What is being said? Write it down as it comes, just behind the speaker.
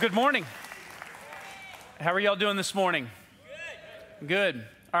Good morning. How are y'all doing this morning? Good.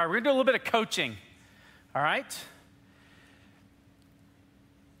 All right, we're gonna do a little bit of coaching. All right?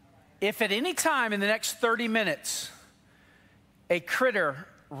 If at any time in the next 30 minutes, a critter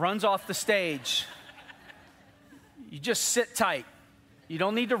runs off the stage, you just sit tight. You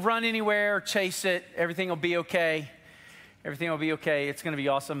don't need to run anywhere or chase it. Everything will be okay. Everything will be okay. It's gonna be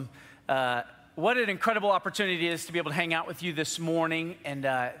awesome. What an incredible opportunity it is to be able to hang out with you this morning. And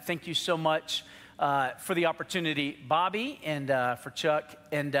thank you so much for the opportunity, Bobby, and for Chuck.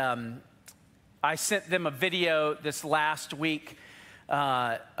 And I sent them a video this last week,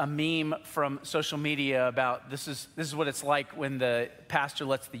 a meme from social media about this is what it's like when the pastor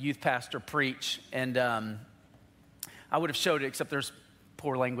lets the youth pastor preach. And I would have showed it, except there's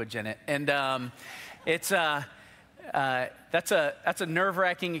poor language in it. And that's a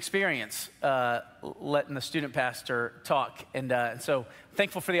nerve-wracking experience, letting the student pastor talk. And so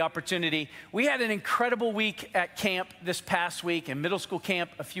thankful for the opportunity. We had an incredible week at camp this past week, and middle school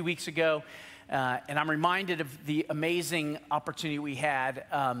camp a few weeks ago. And I'm reminded of the amazing opportunity we had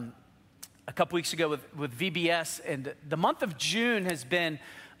a couple weeks ago with VBS. And the month of June has been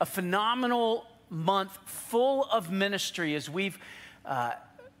a phenomenal month full of ministry as we've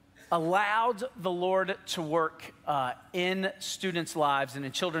allowed the Lord to work in students' lives and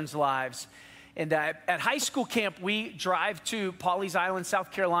in children's lives. And at high school camp, we drive to Pawleys Island,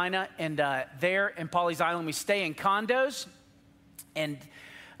 South Carolina, and there in Pawleys Island, we stay in condos. And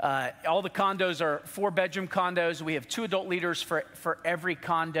all the condos are 4-bedroom condos. We have 2 adult leaders for every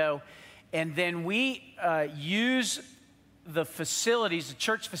condo. And then we use the facilities, the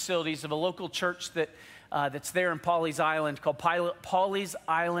church facilities of a local church that's there in Pawleys Island called Pawleys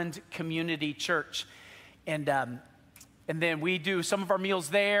Island Community Church. And then we do some of our meals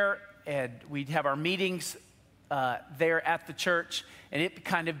there, and we have our meetings there at the church, and it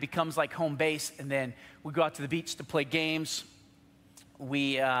kind of becomes like home base. And then we go out to the beach to play games.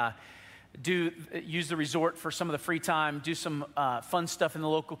 We use the resort for some of the free time, do some fun stuff in the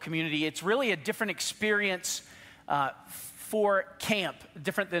local community. It's really a different experience for camp,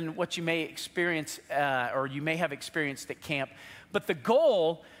 different than what you may experience or you may have experienced at camp. But the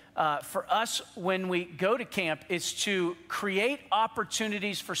goal for us when we go to camp is to create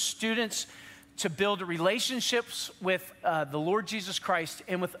opportunities for students to build relationships with the Lord Jesus Christ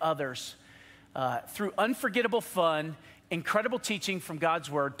and with others through unforgettable fun, incredible teaching from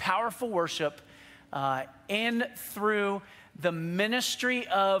God's word, powerful worship, and through the ministry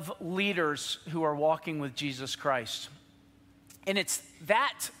of leaders who are walking with Jesus Christ. And it's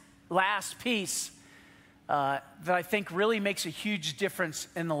that last piece that I think really makes a huge difference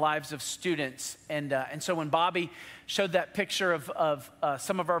in the lives of students. And so when Bobby showed that picture of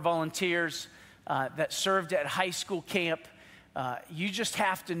some of our volunteers that served at high school camp, you just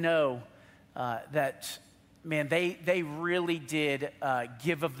have to know that, man, they really did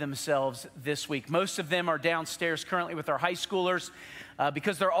give of themselves this week. Most of them are downstairs currently with our high schoolers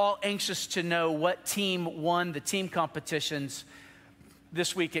because they're all anxious to know what team won the team competitions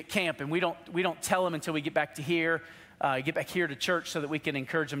this week at camp. And we don't tell them until we get back here to church so that we can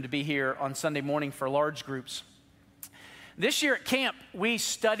encourage them to be here on Sunday morning for large groups. This year at camp, we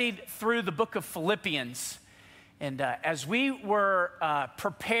studied through the book of Philippians. And as we were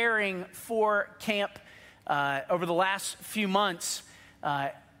preparing for camp over the last few months,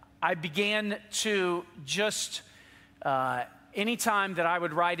 I began to just, anytime that I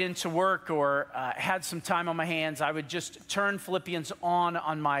would ride into work or had some time on my hands, I would just turn Philippians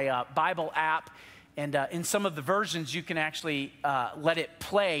on my Bible app. And in some of the versions, you can actually let it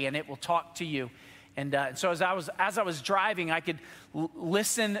play and it will talk to you. And so as I was driving, I could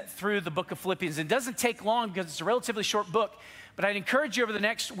listen through the book of Philippians. It doesn't take long because it's a relatively short book, but I'd encourage you over the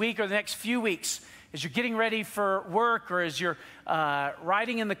next week or the next few weeks, as you're getting ready for work or as you're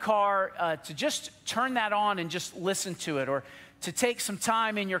riding in the car, to just turn that on and just listen to it, or to take some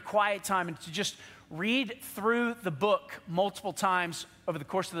time in your quiet time and to just read through the book multiple times over the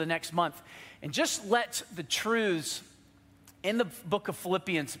course of the next month. And just let the truths in the book of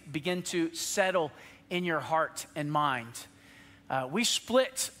Philippians begin to settle in your heart and mind. We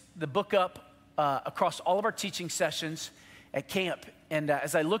split the book up across all of our teaching sessions at camp. And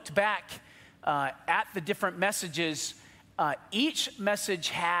as I looked back at the different messages, each message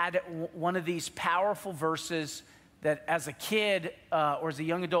had one of these powerful verses that as a kid or as a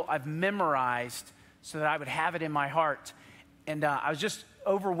young adult I've memorized so that I would have it in my heart. And I was just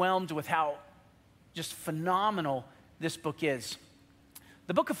overwhelmed with how just phenomenal this book is.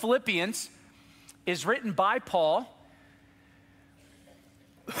 The book of Philippians is written by Paul.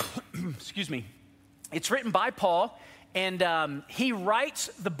 Excuse me. It's written by Paul, And he writes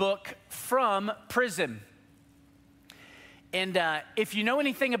the book from prison. And if you know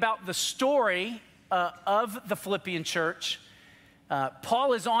anything about the story of the Philippian church,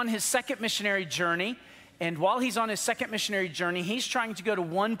 Paul is on his second missionary journey. And while he's on his second missionary journey, he's trying to go to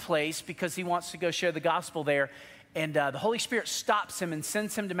one place because he wants to go share the gospel there. And the Holy Spirit stops him and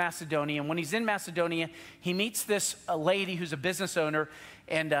sends him to Macedonia. And when he's in Macedonia, he meets this lady who's a business owner.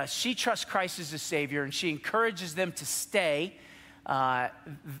 And she trusts Christ as his Savior. And she encourages them to stay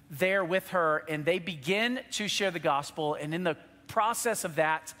there with her. And they begin to share the gospel. And in the process of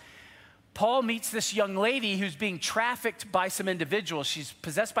that, Paul meets this young lady who's being trafficked by some individuals. She's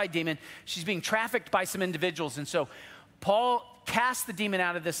possessed by a demon. She's being trafficked by some individuals. And so Paul casts the demon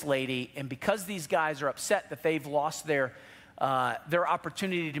out of this lady. And because these guys are upset that they've lost their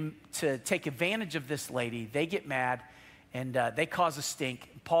opportunity to take advantage of this lady, they get mad and they cause a stink.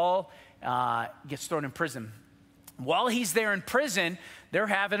 Paul gets thrown in prison. While he's there in prison, they're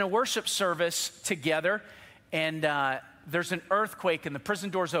having a worship service together. And there's an earthquake and the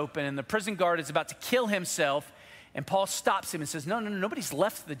prison doors open and the prison guard is about to kill himself. And Paul stops him and says, no, nobody's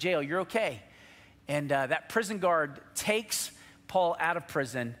left the jail. You're okay. And that prison guard takes Paul out of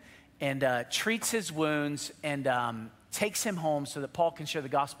prison and treats his wounds and takes him home so that Paul can share the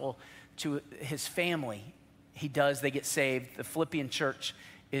gospel to his family. He does. They get saved. The Philippian church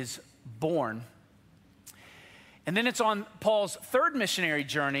is born. And then it's on Paul's third missionary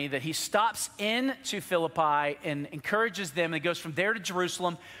journey that he stops into Philippi and encourages them. And he goes from there to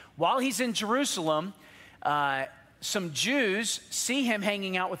Jerusalem. While he's in Jerusalem, some Jews see him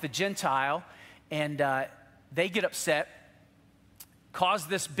hanging out with a Gentile, and they get upset, cause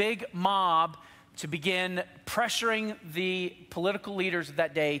this big mob to begin pressuring the political leaders of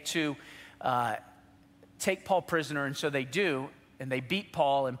that day to take Paul prisoner. And so they do, and they beat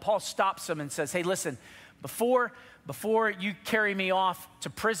Paul. And Paul stops them and says, hey, listen, Before you carry me off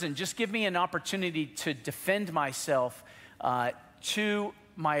to prison, just give me an opportunity to defend myself to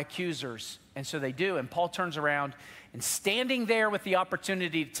my accusers. And so they do. And Paul turns around and standing there with the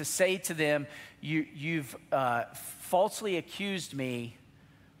opportunity to say to them, you've falsely accused me,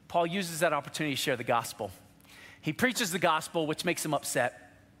 Paul uses that opportunity to share the gospel. He preaches the gospel, which makes them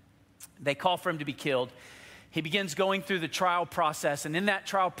upset. They call for him to be killed. He begins going through the trial process, and in that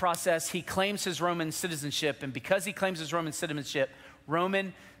trial process, he claims his Roman citizenship, and because he claims his Roman citizenship,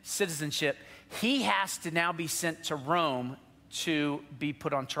 he has to now be sent to Rome to be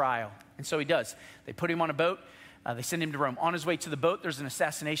put on trial. And so he does. They put him on a boat. They send him to Rome. On his way to the boat, there's an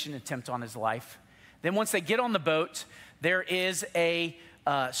assassination attempt on his life. Then once they get on the boat, there is a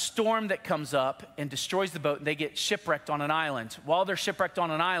storm that comes up and destroys the boat, and they get shipwrecked on an island. While they're shipwrecked on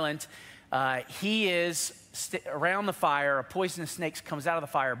an island, he is around the fire. A poisonous snake comes out of the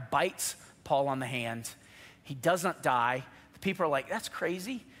fire, bites Paul on the hand. He doesn't die. The people are like, that's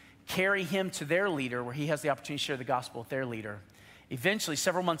crazy. Carry him to their leader where he has the opportunity to share the gospel with their leader. Eventually,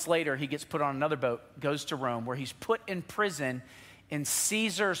 several months later, he gets put on another boat, goes to Rome, where he's put in prison in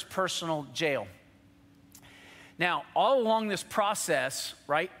Caesar's personal jail. Now, all along this process,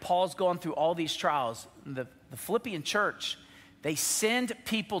 right, Paul's going through all these trials. The Philippian church, they send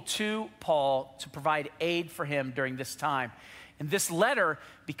people to Paul to provide aid for him during this time. And this letter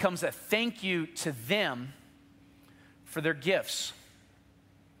becomes a thank you to them for their gifts.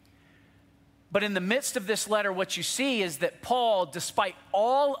 But in the midst of this letter, what you see is that Paul, despite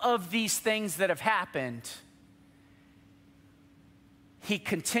all of these things that have happened, he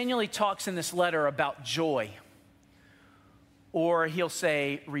continually talks in this letter about joy. Or he'll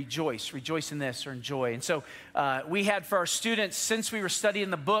say, rejoice in this or enjoy. And so we had for our students, since we were studying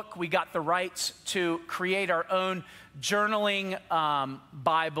the book, we got the rights to create our own journaling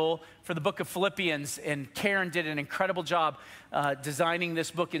Bible for the book of Philippians. And Karen did an incredible job designing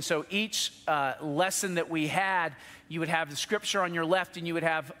this book. And so each lesson that we had, you would have the scripture on your left and you would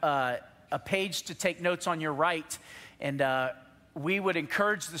have a page to take notes on your right. And we would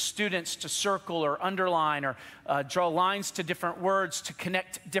encourage the students to circle or underline or draw lines to different words to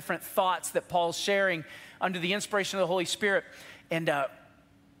connect different thoughts that Paul's sharing under the inspiration of the Holy Spirit. And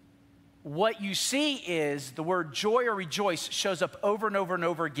what you see is the word joy or rejoice shows up over and over and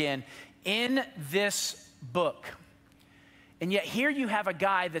over again in this book. And yet here you have a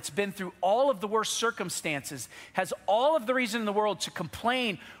guy that's been through all of the worst circumstances, has all of the reason in the world to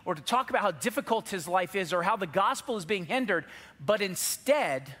complain or to talk about how difficult his life is or how the gospel is being hindered. But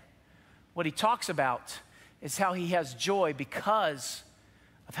instead, what he talks about is how he has joy because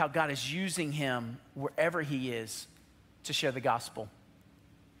of how God is using him wherever he is to share the gospel.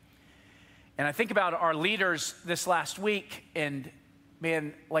 And I think about our leaders this last week, and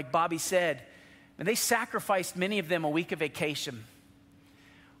man, like Bobby said, And they sacrificed, many of them, a week of vacation.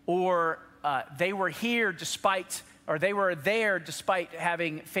 Or they were there despite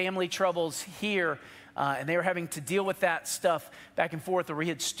having family troubles here. And they were having to deal with that stuff back and forth. Or we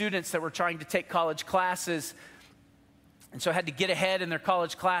had students that were trying to take college classes, and so had to get ahead in their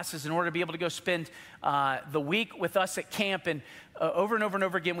college classes in order to be able to go spend the week with us at camp. And over and over and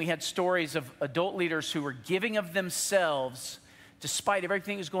over again, we had stories of adult leaders who were giving of themselves despite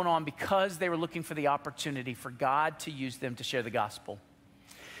everything that was going on because they were looking for the opportunity for God to use them to share the gospel.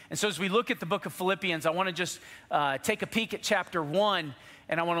 And so as we look at the book of Philippians, I want to just take a peek at chapter 1,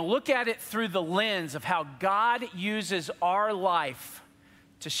 and I want to look at it through the lens of how God uses our life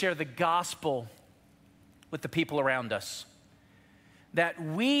to share the gospel with the people around us. That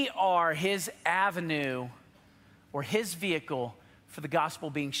we are his avenue or his vehicle for the gospel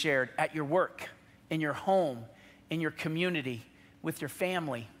being shared at your work, in your home, in your community, with your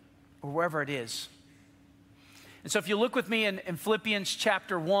family, or wherever it is. And so if you look with me in Philippians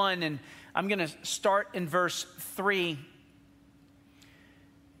chapter 1, and I'm going to start in verse 3.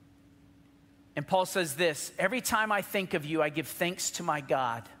 And Paul says this: "Every time I think of you, I give thanks to my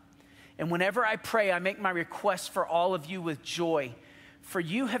God. And whenever I pray, I make my requests for all of you with joy. For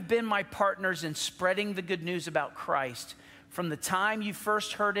you have been my partners in spreading the good news about Christ from the time you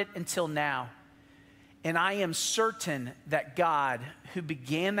first heard it until now. And I am certain that God, who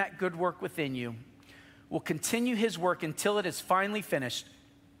began that good work within you, will continue his work until it is finally finished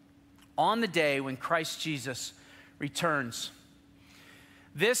on the day when Christ Jesus returns."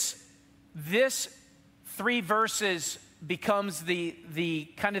 This 3 verses becomes the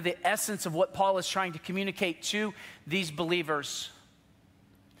kind of the essence of what Paul is trying to communicate to these believers.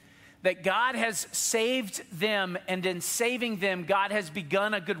 That God has saved them, and in saving them, God has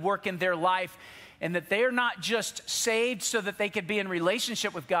begun a good work in their life, and that they are not just saved so that they could be in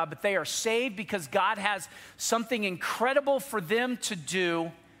relationship with God, but they are saved because God has something incredible for them to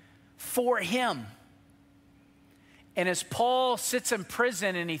do for him. And as Paul sits in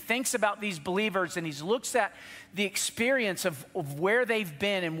prison and he thinks about these believers and he looks at the experience of where they've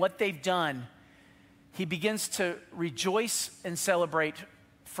been and what they've done, he begins to rejoice and celebrate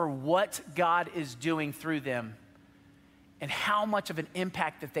for what God is doing through them and how much of an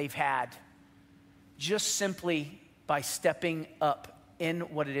impact that they've had just simply by stepping up in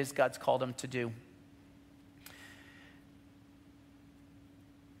what it is God's called them to do.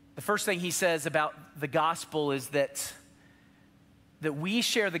 The first thing he says about the gospel is that we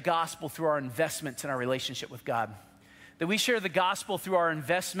share the gospel through our investment in our relationship with God. That we share the gospel through our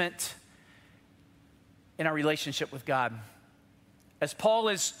investment in our relationship with God. As Paul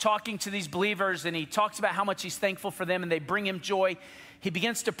is talking to these believers and he talks about how much he's thankful for them and they bring him joy, he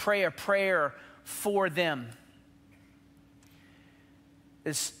begins to pray a prayer for them.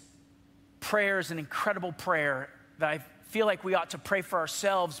 This prayer is an incredible prayer that I feel like we ought to pray for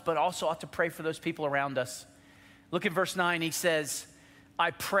ourselves, but also ought to pray for those people around us. Look at verse 9. He says,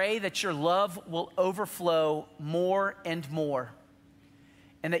 "I pray that your love will overflow more and more,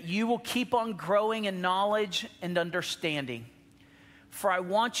 and that you will keep on growing in knowledge and understanding. For I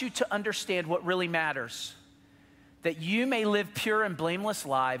want you to understand what really matters, that you may live pure and blameless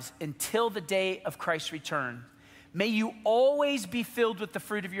lives until the day of Christ's return. May you always be filled with the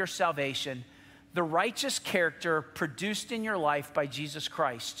fruit of your salvation, the righteous character produced in your life by Jesus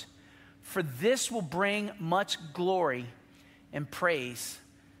Christ. For this will bring much glory and praise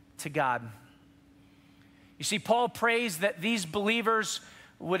to God." You see, Paul prays that these believers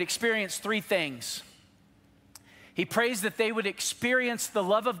would experience 3 things. He prays that they would experience the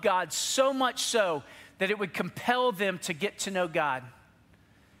love of God so much so that it would compel them to get to know God.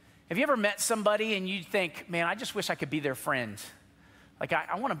 Have you ever met somebody and you think, man, I just wish I could be their friend? Like,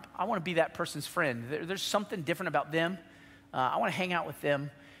 I want to be that person's friend. There's something different about them. I want to hang out with them.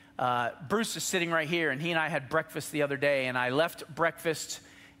 Bruce is sitting right here, and he and I had breakfast the other day, and I left breakfast,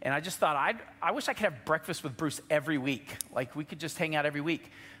 and I just thought, I wish I could have breakfast with Bruce every week. Like, we could just hang out every week.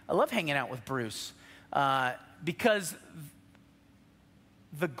 I love hanging out with Bruce because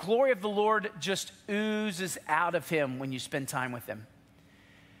the glory of the Lord just oozes out of him when you spend time with him.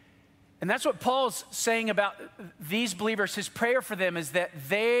 And that's what Paul's saying about these believers. His prayer for them is that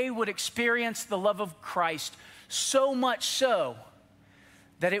they would experience the love of Christ so much so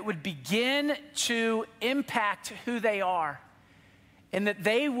that it would begin to impact who they are, and that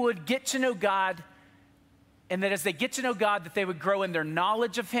they would get to know God, and that as they get to know God, that they would grow in their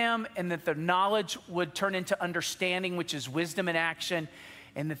knowledge of him, and that their knowledge would turn into understanding, which is wisdom in action,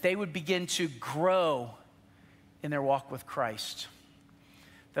 and that they would begin to grow in their walk with Christ.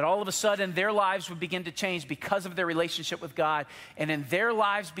 That all of a sudden their lives would begin to change because of their relationship with God. And in their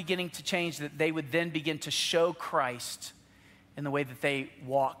lives beginning to change, that they would then begin to show Christ in the way that they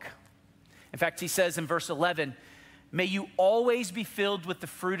walk. In fact, he says in verse 11, may you always be filled with the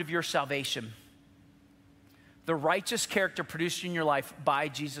fruit of your salvation, the righteous character produced in your life by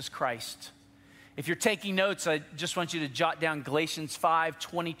Jesus Christ. If you're taking notes, I just want you to jot down Galatians 5,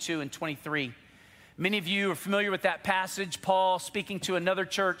 22 and 23. Many of you are familiar with that passage. Paul, speaking to another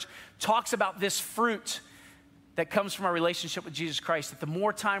church, talks about this fruit that comes from our relationship with Jesus Christ, that the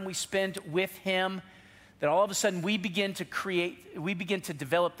more time we spend with him, that all of a sudden we begin to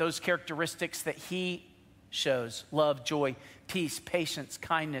develop those characteristics that he shows: love, joy, peace, patience,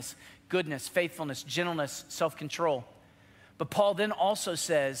 kindness, goodness, faithfulness, gentleness, self-control. But Paul then also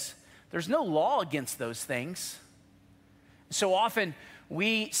says there's no law against those things. So often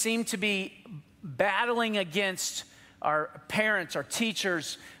we seem to be battling against our parents, our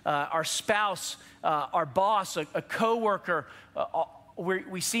teachers, our spouse, our boss, a coworker.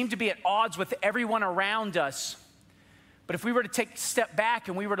 We seem to be at odds with everyone around us. But if we were to take a step back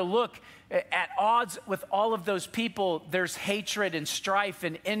and we were to look at odds with all of those people, there's hatred and strife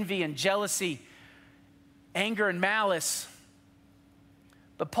and envy and jealousy, anger and malice.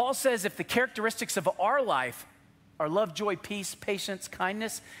 But Paul says if the characteristics of our life are love, joy, peace, patience,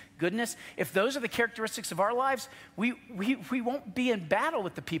 kindness, goodness, if those are the characteristics of our lives, we won't be in battle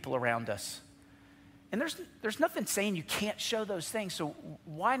with the people around us. And there's nothing saying you can't show those things, so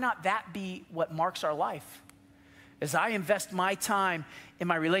why not that be what marks our life? As I invest my time in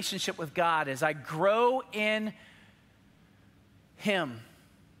my relationship with God, as I grow in him,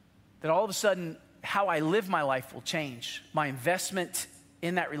 that all of a sudden how I live my life will change. My investment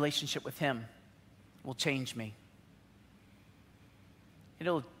in that relationship with him will change me.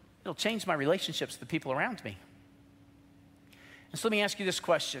 It'll change my relationships with the people around me. And so let me ask you this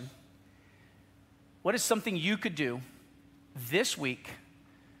question. What is something you could do this week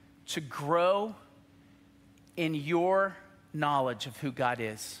to grow in your knowledge of who God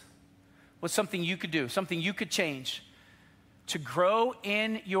is? What's something you could do, something you could change to grow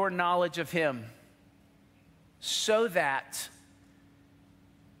in your knowledge of him so that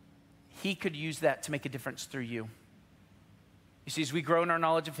he could use that to make a difference through you? You see, as we grow in our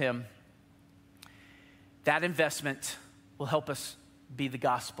knowledge of him, that investment will help us be the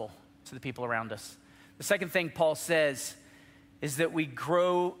gospel to the people around us. The second thing Paul says is that we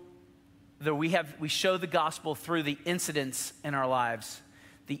grow, that we show the gospel through the incidents in our lives.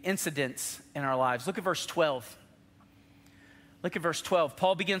 The incidents in our lives. Look at verse 12. Look at verse 12.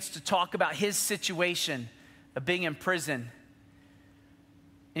 Paul begins to talk about his situation of being in prison.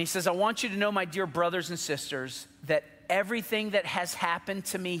 And he says, I want you to know, my dear brothers and sisters, that everything that has happened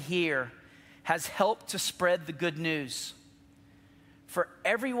to me here has helped to spread the good news. For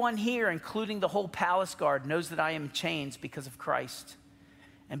everyone here, including the whole palace guard, knows that I am in chains because of Christ.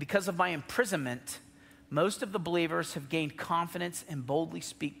 And because of my imprisonment, most of the believers have gained confidence and boldly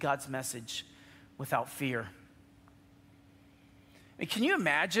speak God's message without fear. And can you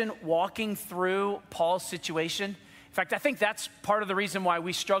imagine walking through Paul's situation? In fact, I think that's part of the reason why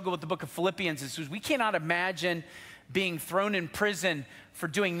we struggle with the book of Philippians is because we cannot imagine being thrown in prison for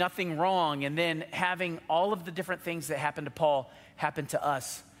doing nothing wrong and then having all of the different things that happened to Paul happen to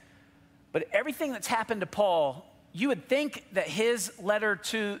us. But everything that's happened to Paul, you would think that his letter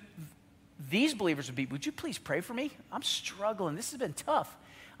to these believers would be, would you please pray for me? I'm struggling. This has been tough.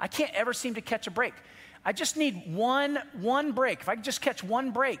 I can't ever seem to catch a break. I just need one break. If I could just catch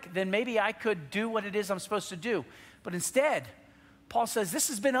one break, then maybe I could do what it is I'm supposed to do. But instead, Paul says, this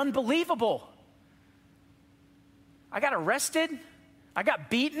has been unbelievable. I got arrested. I got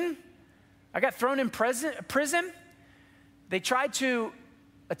beaten. I got thrown in prison. They tried to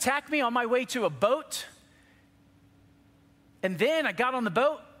attack me on my way to a boat. And then I got on the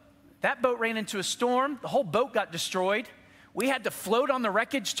boat. That boat ran into a storm. The whole boat got destroyed. We had to float on the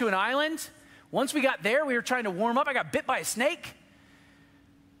wreckage to an island. Once we got there, we were trying to warm up. I got bit by a snake.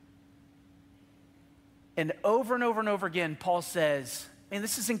 And over and over and over again, Paul says, man,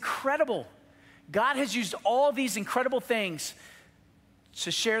 this is incredible. God has used all these incredible things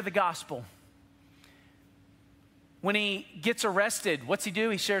to share the gospel. When he gets arrested, what's he do?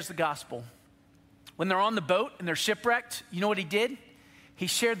 He shares the gospel. When they're on the boat and they're shipwrecked, you know what he did? He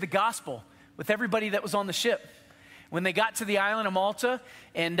shared the gospel with everybody that was on the ship. When they got to the island of Malta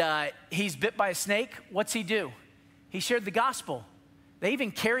and he's bit by a snake, what's he do? He shared the gospel. They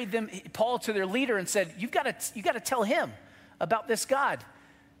even carried Paul to their leader and said, you got to tell him about this God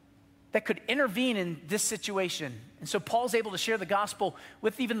that could intervene in this situation. And so Paul's able to share the gospel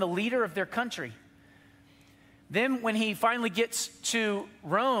with even the leader of their country. Then when he finally gets to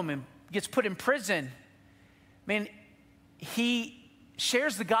Rome and gets put in prison, man, he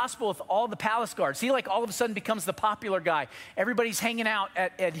shares the gospel with all the palace guards. He like all of a sudden becomes the popular guy. Everybody's hanging out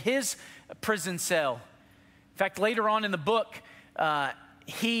at his prison cell. In fact, later on in the book,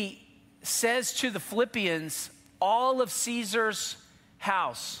 he says to the Philippians, all of Caesar's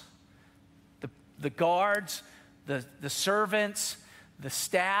house, the guards, the servants, the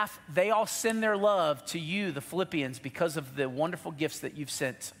staff, they all send their love to you, the Philippians, because of the wonderful gifts that you've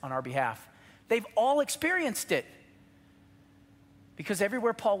sent on our behalf. They've all experienced it. Because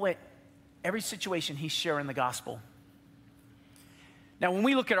everywhere Paul went, every situation, he's sharing the gospel. Now, when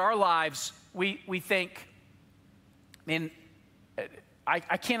we look at our lives, we think, man,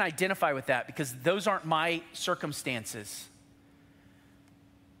 I can't identify with that because those aren't my circumstances.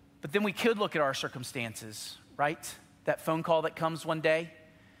 But then we could look at our circumstances, right? That phone call that comes one day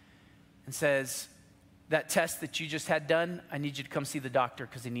and says, that test that you just had done, I need you to come see the doctor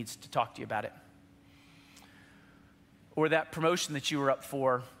because he needs to talk to you about it. Or that promotion that you were up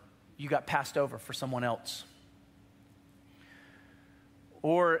for, you got passed over for someone else.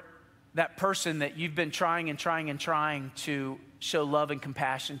 Or that person that you've been trying to show love and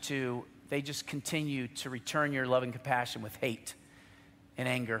compassion to, they just continue to return your love and compassion with hate and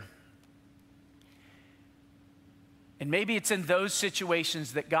anger. And maybe it's in those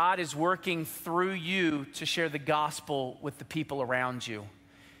situations that God is working through you to share the gospel with the people around you.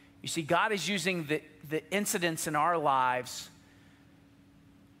 You see, God is using the incidents in our lives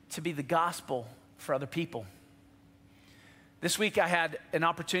to be the gospel for other people. This week I had an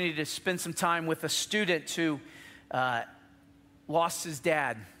opportunity to spend some time with a student who lost his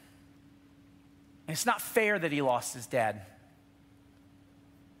dad. And it's not fair that he lost his dad.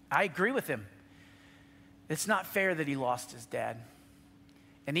 I agree with him. It's not fair that he lost his dad.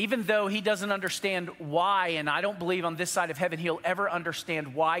 And even though he doesn't understand why, and I don't believe on this side of heaven he'll ever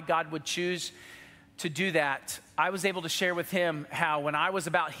understand why God would choose to do that, I was able to share with him how when I was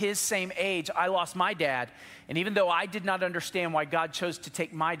about his same age, I lost my dad. And even though I did not understand why God chose to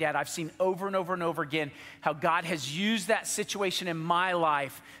take my dad, I've seen over and over and over again how God has used that situation in my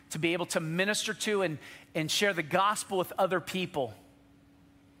life to be able to minister to and share the gospel with other people.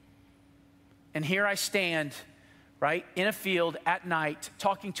 And here I stand, right, in a field at night,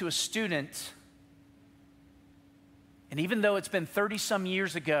 talking to a student. And even though it's been 30 some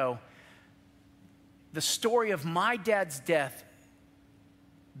years ago, the story of my dad's death,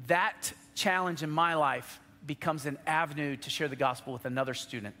 that challenge in my life becomes an avenue to share the gospel with another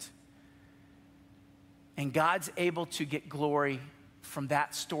student. And God's able to get glory from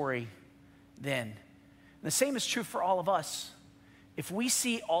that story then. And the same is true for all of us. If we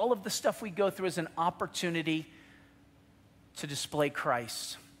see all of the stuff we go through as an opportunity to display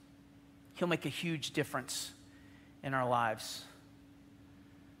Christ, he'll make a huge difference in our lives.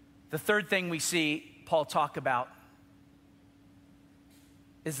 The third thing we see Paul talk about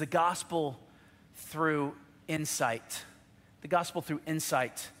is the gospel through insight. The gospel through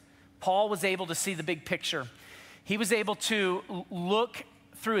insight. Paul was able to see the big picture. He was able to look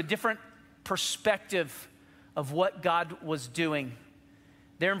through a different perspective of what God was doing.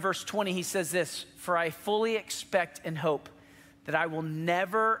 There in verse 20, he says this, "For I fully expect and hope that I will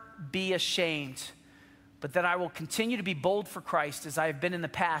never be ashamed, but that I will continue to be bold for Christ as I have been in the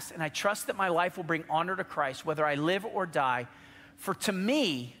past. And I trust that my life will bring honor to Christ, whether I live or die. For to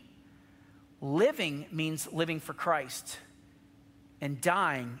me, living means living for Christ, and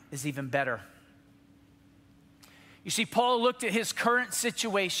dying is even better." You see, Paul looked at his current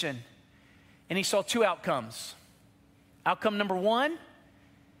situation, and he saw two outcomes. Outcome number one,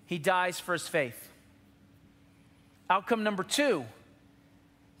 he dies for his faith. Outcome number two,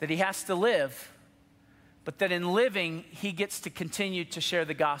 that he has to live, but that in living, he gets to continue to share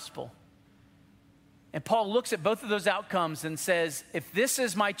the gospel. And Paul looks at both of those outcomes and says, if this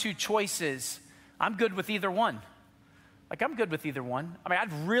is my two choices, I'm good with either one. Like, I'm good with either one. I mean,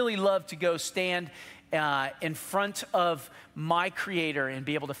 I'd really love to go stand in front of my Creator and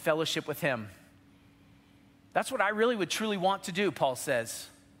be able to fellowship with him. That's what I really would truly want to do, Paul says.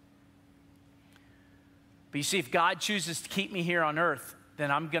 But you see, if God chooses to keep me here on earth, then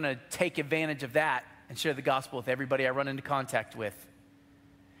I'm going to take advantage of that and share the gospel with everybody I run into contact with.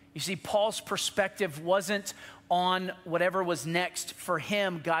 You see, Paul's perspective wasn't on whatever was next for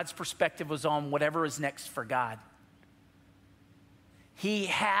him. God's perspective was on whatever is next for God. He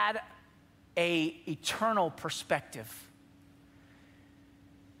had an eternal perspective.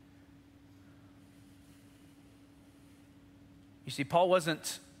 You see, Paul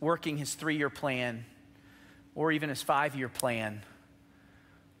wasn't working his 3-year plan or even his 5-year plan.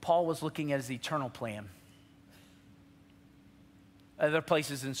 Paul was looking at his eternal plan. Other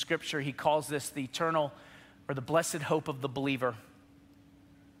places in Scripture, he calls this the eternal or the blessed hope of the believer.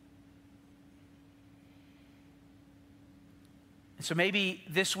 And so maybe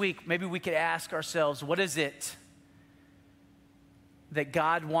this week, maybe we could ask ourselves, what is it that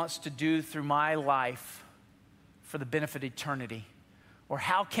God wants to do through my life for the benefit of eternity? Or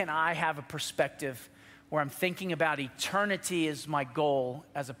how can I have a perspective where I'm thinking about eternity as my goal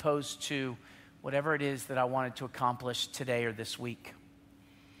as opposed to whatever it is that I wanted to accomplish today or this week?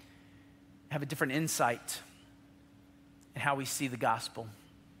 Have a different insight in how we see the gospel.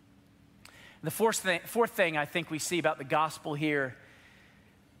 And the fourth thing I think we see about the gospel here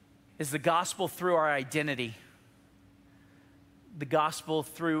is the gospel through our identity. The gospel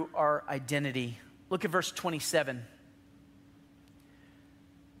through our identity. Look at verse 27.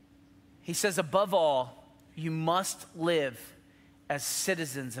 He says, above all, you must live as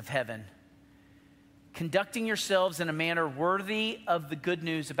citizens of heaven, conducting yourselves in a manner worthy of the good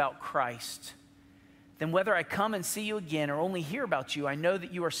news about Christ. Then whether I come and see you again or only hear about you, I know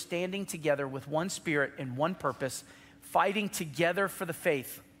that you are standing together with one spirit and one purpose, fighting together for the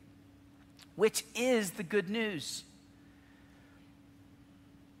faith, which is the good news.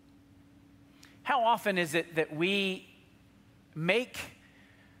 How often is it that we make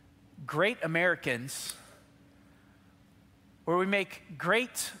great Americans, or we make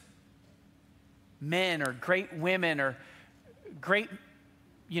great men or great women or great,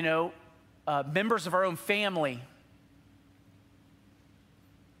 members of our own family,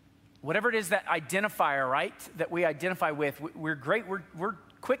 whatever it is, that identifier, right, that we identify with, we're great, we're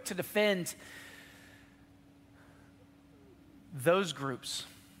quick to defend those groups,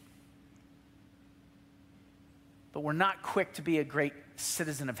 but we're not quick to be a great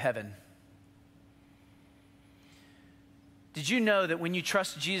citizen of heaven. Did you know that when you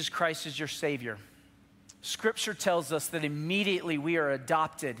trust Jesus Christ as your Savior, Scripture tells us that immediately we are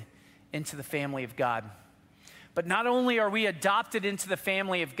adopted into the family of God? But not only are we adopted into the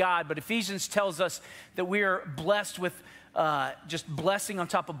family of God, but Ephesians tells us that we are blessed with just blessing on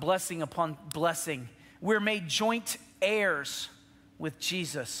top of blessing upon blessing. We're made joint heirs with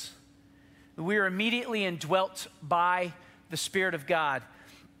Jesus. We are immediately indwelt by the Spirit of God.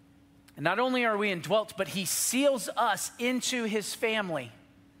 And not only are we indwelt, but he seals us into his family.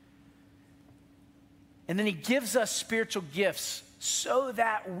 And then he gives us spiritual gifts so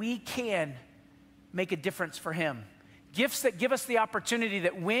that we can make a difference for him. Gifts that give us the opportunity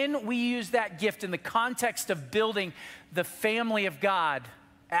that when we use that gift in the context of building the family of God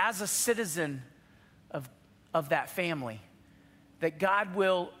as a citizen of that family, that God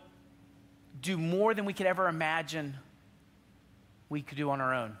will do more than we could ever imagine we could do on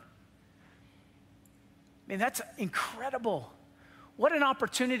our own. I mean, that's incredible. What an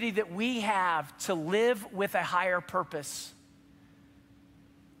opportunity that we have to live with a higher purpose.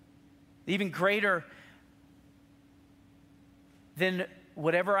 Even greater than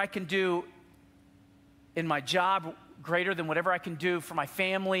whatever I can do in my job, greater than whatever I can do for my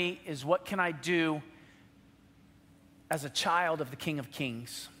family, is what can I do as a child of the King of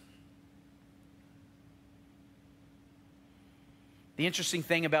Kings. The interesting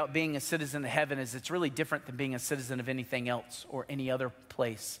thing about being a citizen of heaven is it's really different than being a citizen of anything else or any other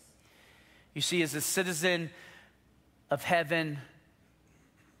place. You see, as a citizen of heaven,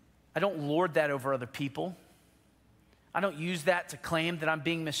 I don't lord that over other people. I don't use that to claim that I'm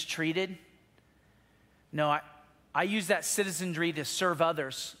being mistreated. No, I use that citizenry to serve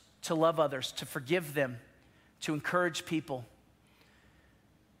others, to love others, to forgive them, to encourage people,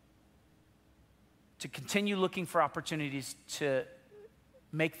 to continue looking for opportunities to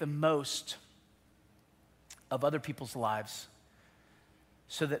make the most of other people's lives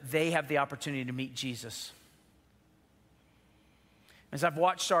so that they have the opportunity to meet Jesus. As I've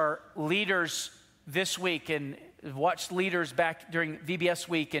watched our leaders this week and watched leaders back during VBS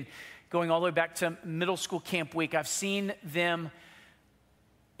week and going all the way back to middle school camp week, I've seen them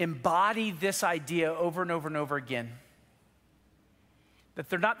embody this idea over and over and over again. That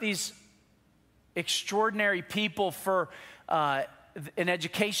they're not these extraordinary people for an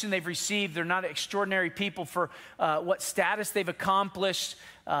education they've received. They're not extraordinary people for what status they've accomplished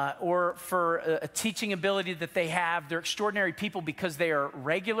or for a teaching ability that they have. They're extraordinary people because they are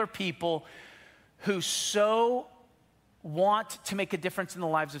regular people who so want to make a difference in the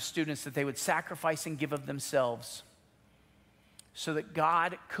lives of students that they would sacrifice and give of themselves so that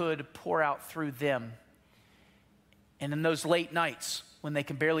God could pour out through them. And in those late nights when they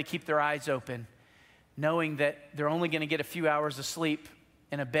can barely keep their eyes open, knowing that they're only going to get a few hours of sleep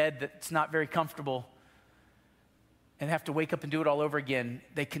in a bed that's not very comfortable and have to wake up and do it all over again,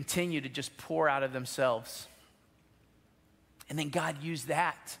 they continue to just pour out of themselves. And then God used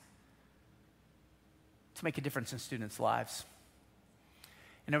that to make a difference in students' lives.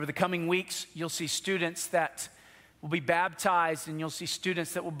 And over the coming weeks, you'll see students that will be baptized, and you'll see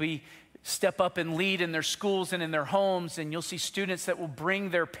students that will step up and lead in their schools and in their homes, and you'll see students that will bring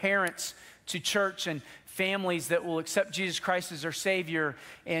their parents to church and families that will accept Jesus Christ as their Savior.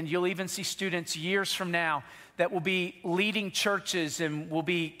 And you'll even see students years from now that will be leading churches and will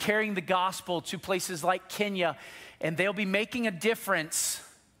be carrying the gospel to places like Kenya, and they'll be making a difference.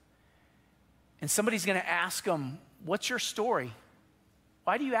 And somebody's gonna ask them, what's your story?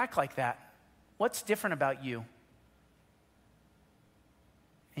 Why do you act like that? What's different about you?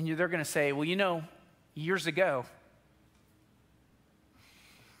 And they're gonna say, well, years ago,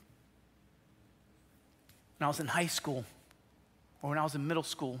 when I was in high school, or when I was in middle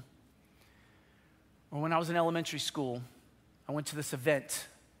school, or when I was in elementary school, I went to this event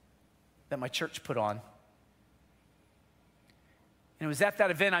that my church put on. And it was at that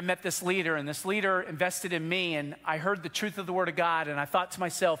event I met this leader, and this leader invested in me, and I heard the truth of the Word of God, and I thought to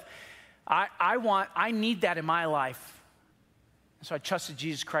myself, I need that in my life. And so I trusted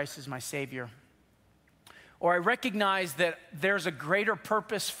Jesus Christ as my Savior. Or I recognized that there's a greater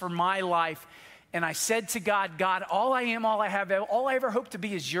purpose for my life, and I said to God, God, all I am, all I have, all I ever hope to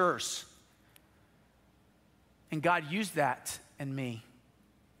be is yours. And God used that in me.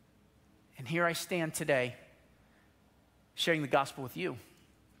 And here I stand today, sharing the gospel with you.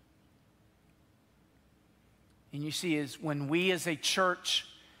 And you see, is when we as a church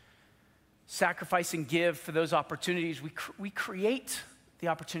sacrifice and give for those opportunities, we create the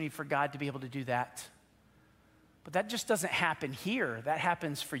opportunity for God to be able to do that. But that just doesn't happen here. That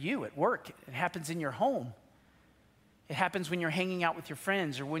happens for you at work. It happens in your home. It happens when you're hanging out with your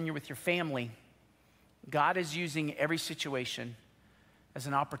friends or when you're with your family. God is using every situation as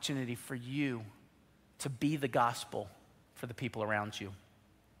an opportunity for you to be the gospel for the people around you.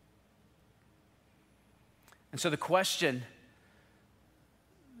 And so the question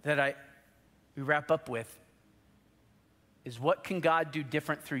that we wrap up with is, what can God do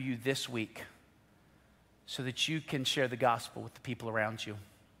different through you this week so that you can share the gospel with the people around you?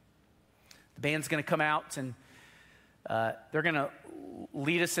 The band's going to come out, and they're going to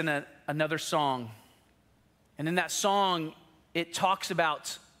lead us in another song. And in that song, it talks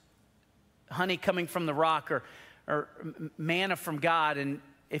about honey coming from the rock or manna from God. And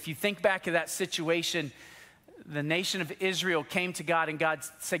if you think back to that situation, the nation of Israel came to God, and God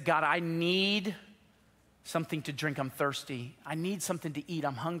said, God, I need something to drink. I'm thirsty. I need something to eat.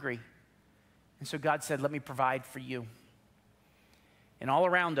 I'm hungry. And so God said, let me provide for you. And all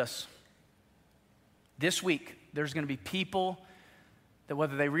around us, this week, there's going to be people that,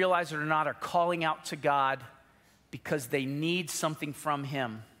 whether they realize it or not, are calling out to God because they need something from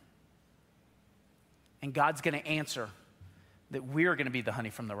Him. And God's going to answer that we're going to be the honey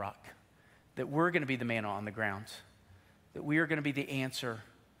from the rock, that we're going to be the manna on the ground, that we are going to be the answer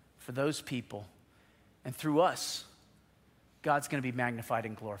for those people. And through us, God's going to be magnified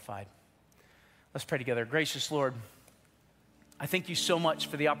and glorified. Let's pray together. Gracious Lord, I thank you so much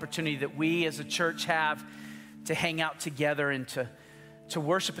for the opportunity that we as a church have to hang out together and to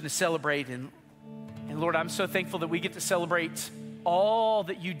worship and to celebrate. And Lord, I'm so thankful that we get to celebrate all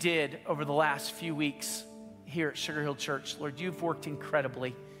that you did over the last few weeks here at Sugar Hill Church. Lord, you've worked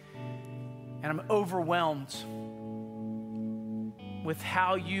incredibly. And I'm overwhelmed with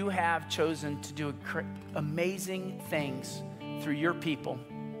how you have chosen to do amazing things through your people.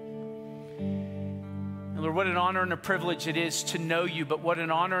 And Lord, what an honor and a privilege it is to know you, but what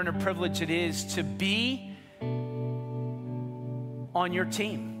an honor and a privilege it is to be on your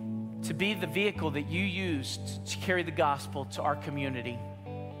team, to be the vehicle that you used to carry the gospel to our community.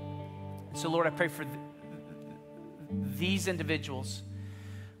 And so, Lord, I pray for these individuals,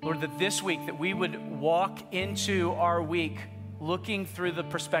 Lord, that this week that we would walk into our week looking through the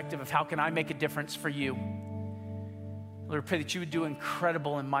perspective of how can I make a difference for you. Lord, I pray that you would do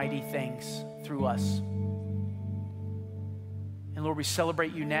incredible and mighty things through us. And Lord, we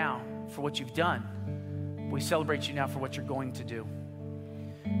celebrate you now for what you've done. We celebrate you now for what you're going to do.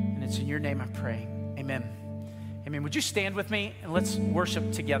 And it's in your name I pray. Amen. Amen. Would you stand with me and let's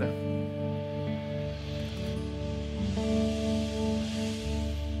worship together?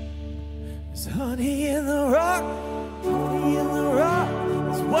 There's honey in the rock, honey in the rock.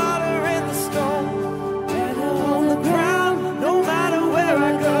 There's water in the stone, manna on the ground. No matter where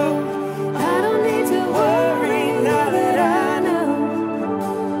I go, I don't need to worry now that I know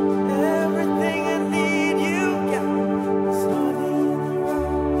everything I need you got. There's honey in the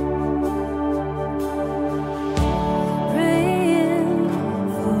rock. Praying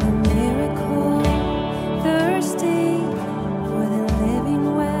for a miracle, thirsty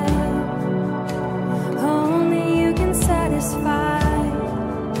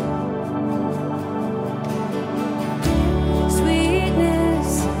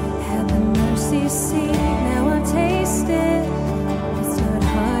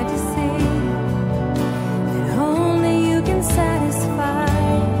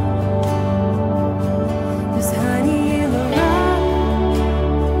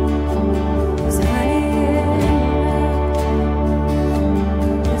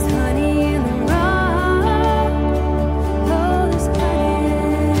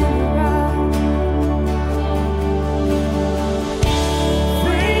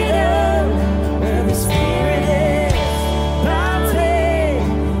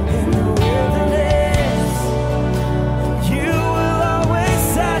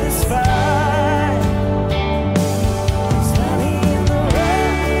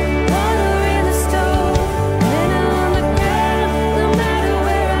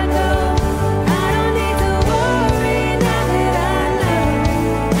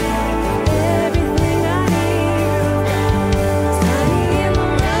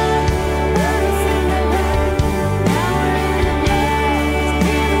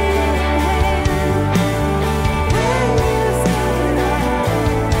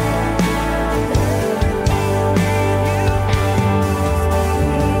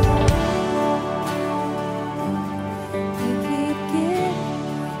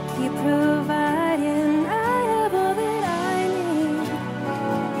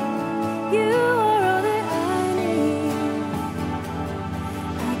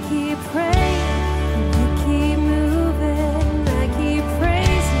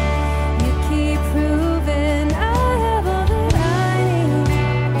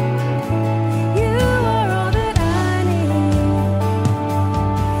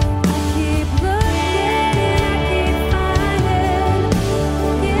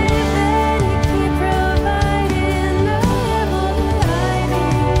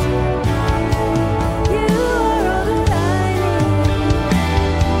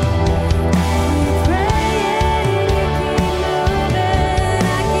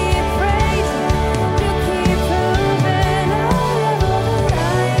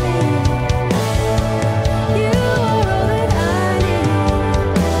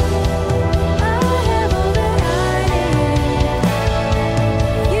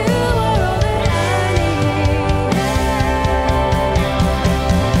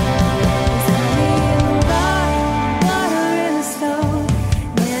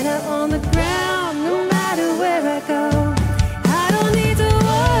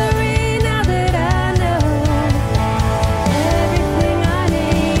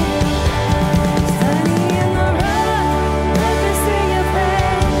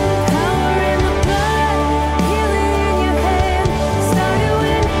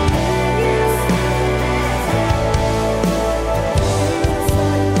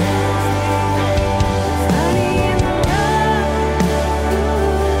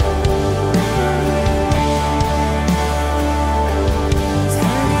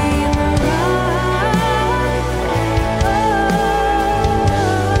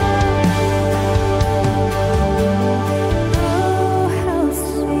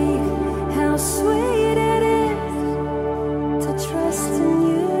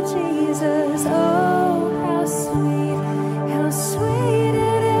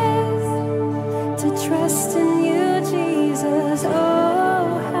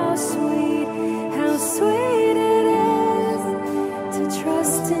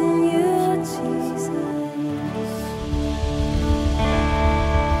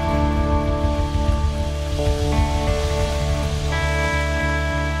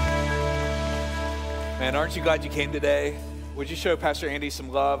Man, aren't you glad you came today? Would you show Pastor Andy some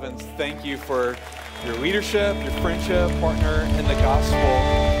love and thank you for your leadership, your friendship, partner in the gospel.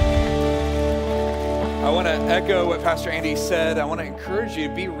 I want to echo what Pastor Andy said. I want to encourage you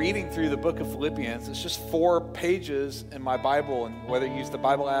to be reading through the book of Philippians. It's just 4 pages in my Bible, and whether you use the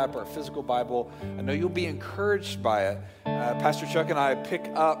Bible app or a physical Bible, I know you'll be encouraged by it. Pastor Chuck and I pick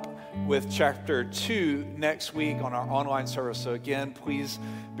up with chapter 2 next week on our online service. So again, please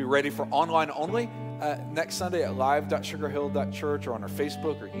be ready for online only next Sunday at live.sugarhill.church or on our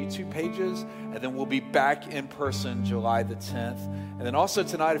Facebook or YouTube pages. And then we'll be back in person July the 10th. And then also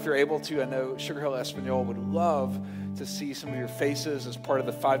tonight, if you're able to, I know Sugar Hill Espanol would love to see some of your faces as part of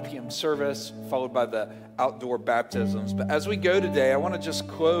the 5 p.m. service, followed by the outdoor baptisms. But as we go today, I want to just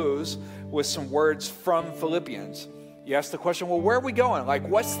close with some words from Philippians. You ask the question, well, where are we going? Like,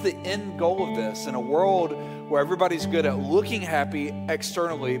 what's the end goal of this in a world where everybody's good at looking happy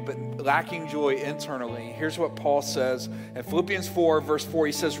externally but lacking joy internally? Here's what Paul says in Philippians 4, verse 4.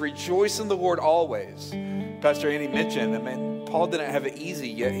 He says, rejoice in the Lord always. Pastor Andy mentioned, Paul didn't have it easy,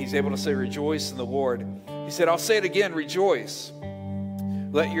 yet he's able to say rejoice in the Lord. He said, I'll say it again, rejoice.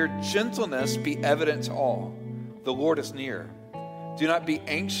 Let your gentleness be evident to all. The Lord is near. Do not be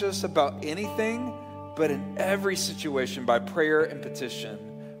anxious about anything, but in every situation, by prayer and petition,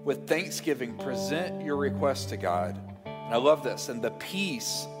 with thanksgiving, present your requests to God. And I love this. And the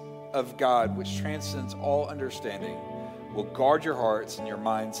peace of God, which transcends all understanding, will guard your hearts and your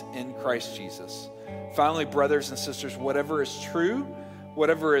minds in Christ Jesus. Finally, brothers and sisters, whatever is true,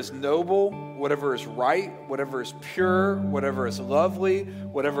 whatever is noble, whatever is right, whatever is pure, whatever is lovely,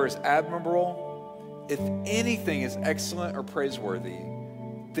 whatever is admirable, if anything is excellent or praiseworthy,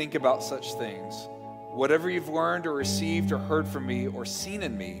 think about such things. Whatever you've learned or received or heard from me or seen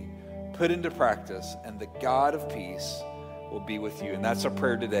in me, put into practice, and the God of peace will be with you. And that's our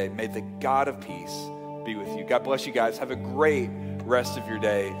prayer today. May the God of peace be with you. God bless you guys. Have a great rest of your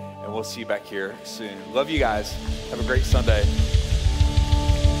day, and we'll see you back here soon. Love you guys. Have a great Sunday.